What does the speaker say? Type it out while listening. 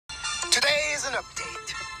an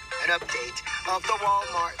update of the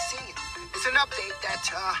Walmart scene. It's an update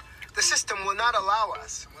that the system will not allow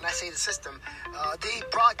us. When I say the system, the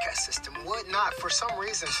broadcast system would not, for some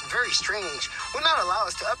reason, it's very strange, would not allow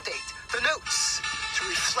us to update the notes to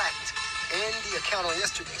reflect in the account on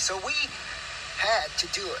yesterday. So we had to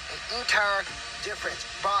do an entire different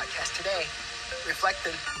broadcast today,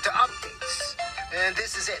 reflecting the updates. And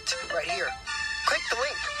this is it right here. Click the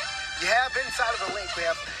link. You have inside of the link, we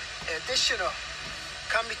have additional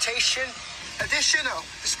commutation, additional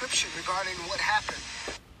description regarding what happened.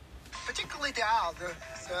 Particularly the aisle, the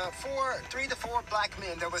 3 to 4 black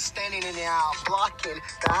men that was standing in the aisle, blocking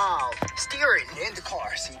the aisle, steering in the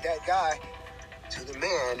car. See, that guy to the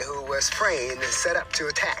man who was framed and set up to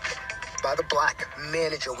attack by the black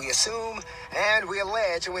manager. We assume and we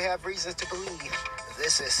allege and we have reasons to believe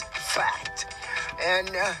this is fact. And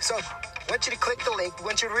so I want you to click the link. I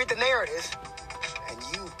want you to read the narrative. And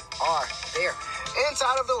you are there.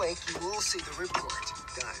 Inside of the link, you will see the report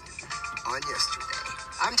done on yesterday.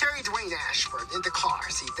 I'm Terry Dwayne Ashford in the car.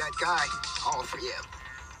 See that guy? All for you.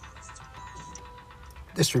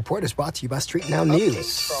 This report is brought to you by Street Now News.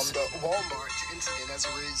 Updates from the Walmart incident as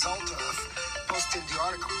a result of posting the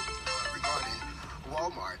article regarding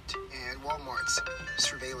Walmart and Walmart's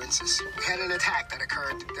surveillances. We had an attack that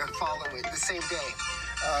occurred the same day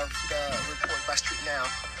of the report by Street Now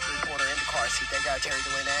reporter in the car. See that guy, Terry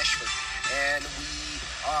Dwayne Ashford. And we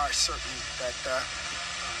are certain that the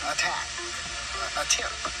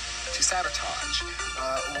attempt to sabotage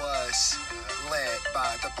was led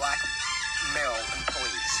by the black male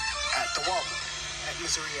employees at the Walmart at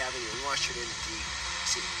Missouri Avenue in Washington,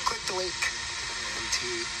 D.C. Click the link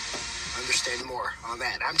to understand more on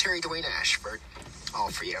that. I'm Terry Dwayne Ashford. All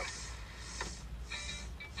for you.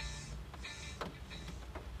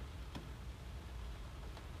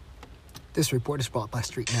 This report is brought by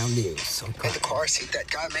Street Now News. In the car seat, that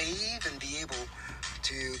guy may even be able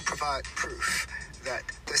to provide proof that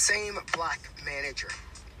the same black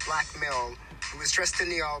male who was dressed in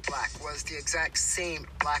the all black was the exact same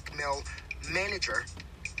black male manager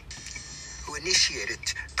who initiated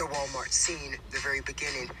the Walmart scene the very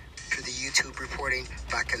beginning to the YouTube reporting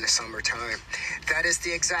back in the summertime. That is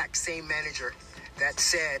the exact same manager that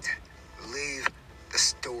said, leave the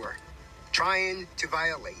store, trying to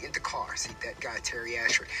violate in the car. See that guy, Terry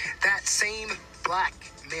Ashford. That same black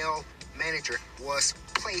male manager was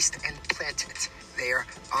placed and planted there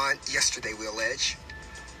on yesterday, we allege,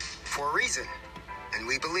 for a reason. And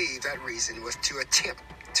we believe that reason was to attempt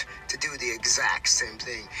to do the exact same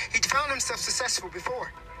thing. He found himself successful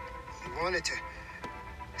before. He wanted to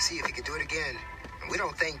see if he could do it again. And we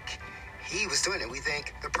don't think he was doing it. We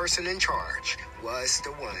think the person in charge was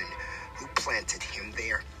the one who planted him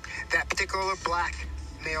there. That particular black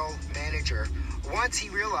male manager, once he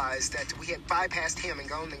realized that we had bypassed him and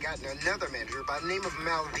gone and gotten another manager by the name of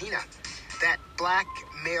Malvina, that black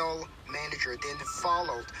male manager then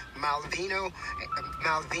followed Malvina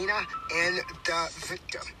and the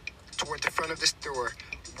victim toward the front of the store,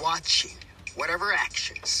 watching whatever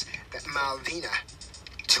actions that Malvina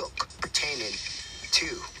took pertaining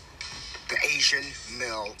to the Asian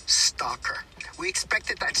male stalker. We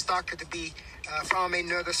expected that stalker to be from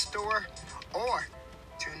another store or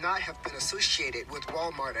to not have been associated with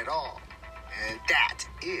Walmart at all. And that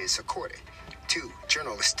is according to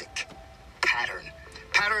journalistic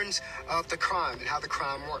patterns of the crime and how the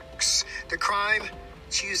crime works. The crime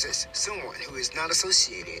chooses someone who is not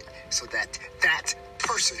associated so that that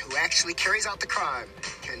person who actually carries out the crime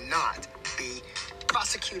cannot be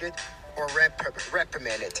prosecuted or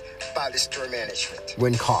reprimanded by the store management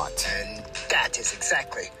when caught. And that is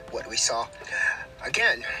exactly what we saw.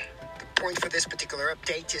 Again, the point for this particular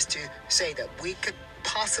update is to say that we could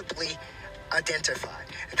possibly identify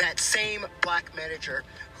that same black manager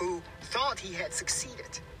who thought he had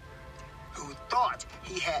succeeded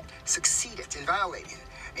in violating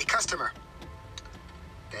a customer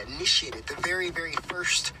that initiated the very, very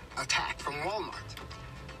first attack from Walmart.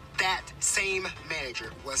 That same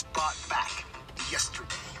manager was brought back yesterday.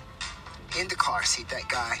 In the car seat, that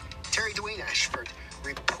guy, Terry Dwayne Ashford,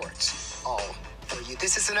 reports all for you.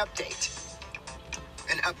 This is an update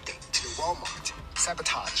to the Walmart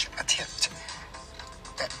sabotage attempt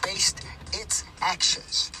that based its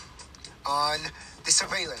actions on the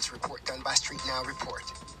surveillance report done by Street Now Report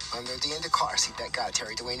under the in the car seat, that guy,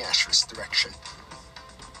 Terry Dwayne Ashford's direction.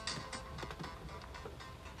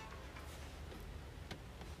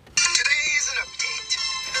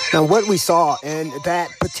 Now, what we saw in that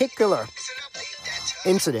particular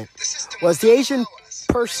incident was the Asian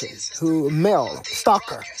person male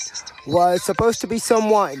stalker, was supposed to be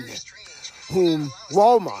someone whom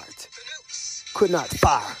Walmart could not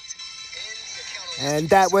fire. And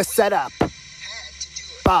that was set up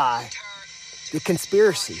by the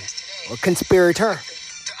conspiracy or conspirator,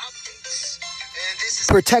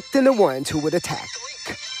 protecting the ones who would attack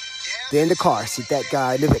the in the car seat, that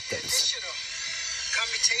guy, the victims.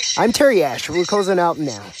 I'm Terry Asher. We're closing out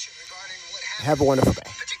now. Have a wonderful day.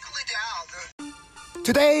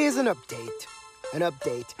 Today is an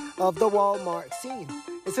update of the Walmart scene.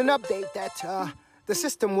 It's an update that the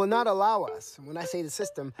system will not allow us. When I say the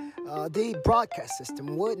system, the broadcast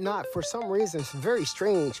system would not, for some reason, it's very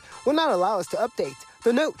strange, will not allow us to update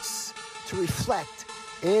the notes to reflect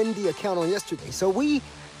in the account on yesterday. So we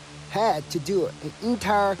had to do an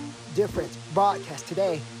entire different broadcast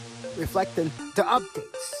today, reflecting the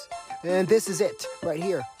updates. And this is it right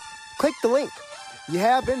here. Click the link. You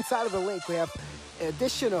have inside of the link, we have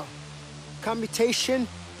additional commutation,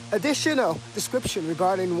 additional description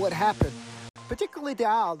regarding what happened. Particularly the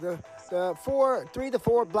aisle, the 3 to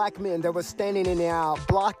 4 black men that was standing in the aisle,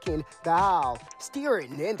 blocking the aisle,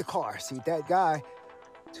 steering in the car seat, that guy,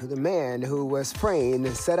 to the man who was framed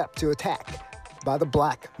and set up to attack by the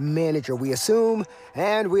black manager. We assume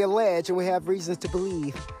and we allege and we have reasons to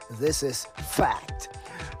believe this is fact.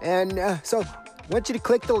 And so I want you to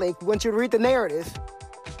click the link, I want you to read the narrative,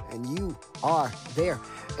 and you are there.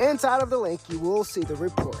 Inside of the link, you will see the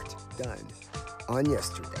report done on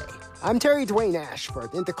yesterday. I'm Terry Dwayne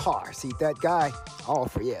Ashford in the car seat, that guy, all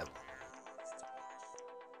for you.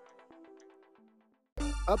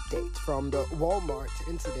 Update from the Walmart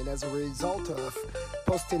incident as a result of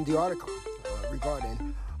posting the article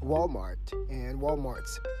regarding Walmart and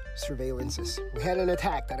Walmart's surveillances. We had an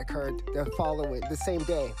attack that occurred the same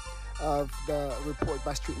day of the report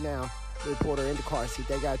by Street Now, the reporter in the car seat,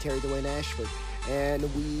 that guy Terry Dwayne Ashford. And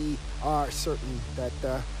we are certain that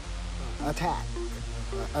the attempt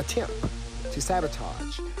to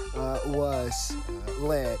sabotage was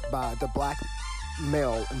led by the black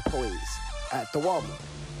male employees at the Walmart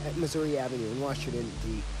at Missouri Avenue in Washington,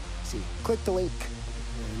 D.C. Click the link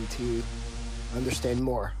and to understand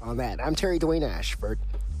more on that. I'm Terry Dwayne Ashford,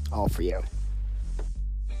 all for you.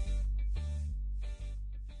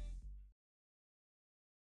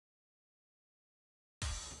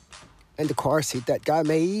 In the car seat, that guy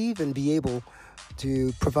may even be able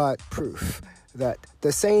to provide proof that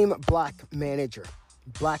the same black manager,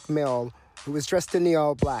 black male, who was dressed in the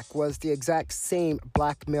all black, was the exact same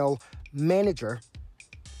black male manager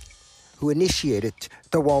who initiated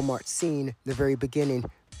the Walmart scene, the very beginning,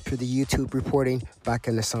 through the YouTube reporting back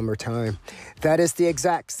in the summertime. That is the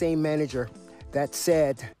exact same manager that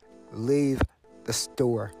said, leave the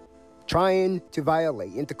store, trying to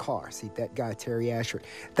violate in the car seat, that guy Terry Ashford.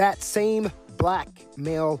 That same black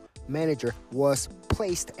male manager was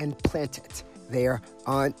placed and planted there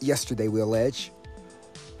on yesterday, we allege,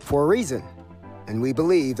 for a reason. And we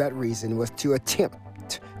believe that reason was to attempt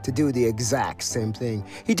to do the exact same thing.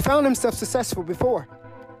 He'd found himself successful before.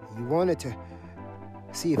 He wanted to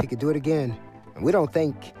see if he could do it again. And we don't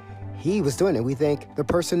think he was doing it. We think the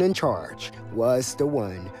person in charge was the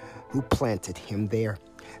one who planted him there.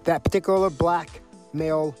 That particular black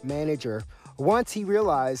male manager, once he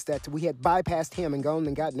realized that we had bypassed him and gone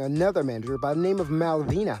and gotten another manager by the name of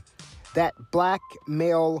Malvina, that black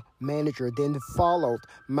male manager then followed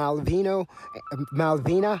Malvina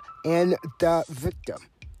and the victim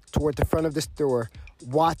toward the front of the store,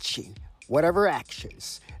 watching whatever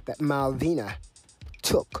actions that Malvina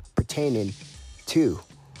took pertaining to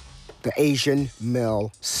the Asian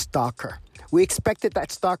male stalker. We expected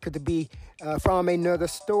that stalker to be from another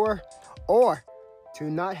store or to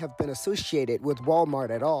not have been associated with Walmart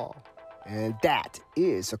at all. And that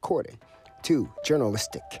is according to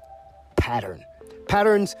journalistic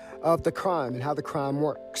patterns of the crime and how the crime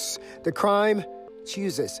works. The crime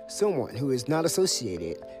chooses someone who is not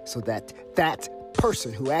associated so that that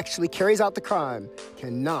person who actually carries out the crime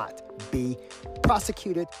cannot be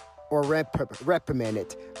prosecuted or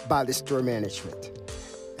reprimanded by the store management.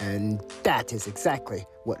 And that is exactly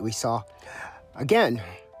what we saw. Again,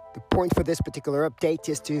 the point for this particular update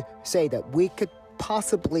is to say that we could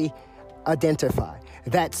possibly identify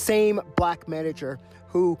that same black manager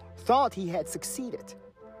who thought he had succeeded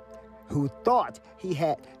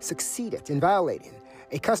in violating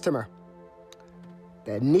a customer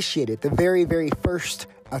that initiated the very, very first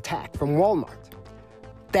attack from Walmart.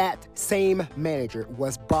 That same manager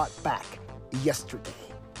was brought back yesterday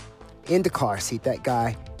in the car seat. That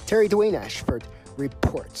guy, Terry Dwayne Ashford,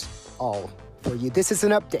 reports all for you. This is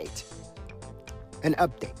an update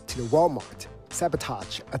to the Walmart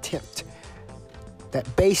sabotage attempt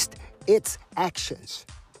that based its actions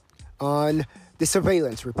on the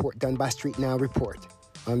surveillance report done by Street Now Report.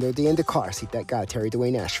 under the car seat that guy Terry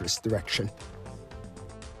Dwayne Ashford's direction.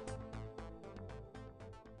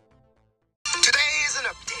 Today is an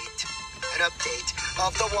update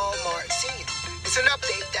of the Walmart scene. It's an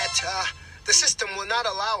update that the system will not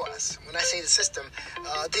allow us. When I say the system,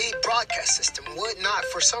 the broadcast system would not,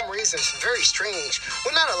 for some reason, very strange,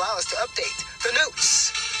 would not allow us to update the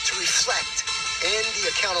notes to reflect in the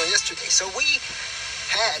account on yesterday. So we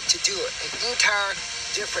had to do an entire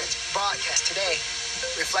different broadcast today,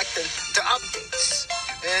 reflecting the updates.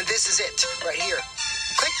 And this is it right here.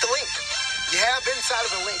 Click the link. You have inside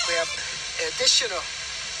of the link, we have additional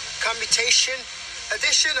commutation,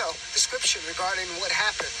 additional description regarding what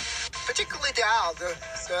happened. Particularly the aisle, the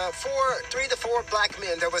 3 to 4 black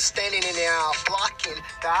men that was standing in the aisle, blocking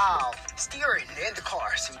the aisle, steering in the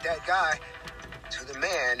car. See, that guy to the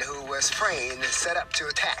man who was framed and set up to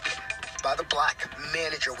attack by the black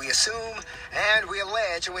manager. We assume and we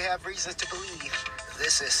allege and we have reasons to believe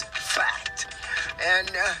this is fact.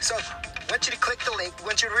 And so I want you to click the link, I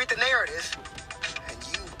want you to read the narrative, and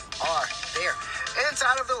you are there.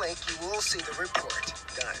 Inside of the link, you will see the report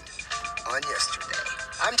done on yesterday.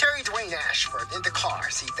 I'm Terry Dwayne Ashford in the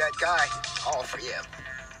car seat, that guy, all for you.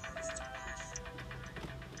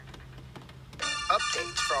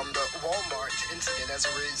 Update from the Walmart incident as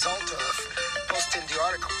a result of posting the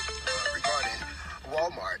article regarding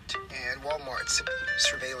Walmart and Walmart's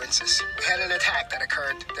surveillances. We had an attack that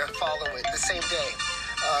occurred the same day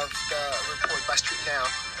of the report by Street Now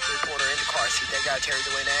reporter in the car seat, that guy Terry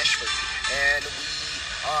Dwayne Ashford. And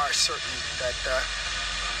we are certain that the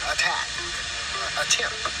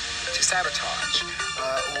attempt to sabotage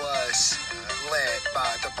was led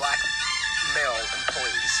by the black male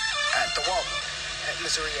employees at the Walmart at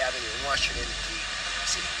Missouri Avenue in Washington,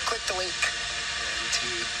 D.C. Click the link to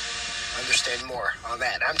understand more on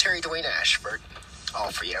that. I'm Terry Dwayne Ashford,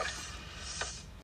 all for you.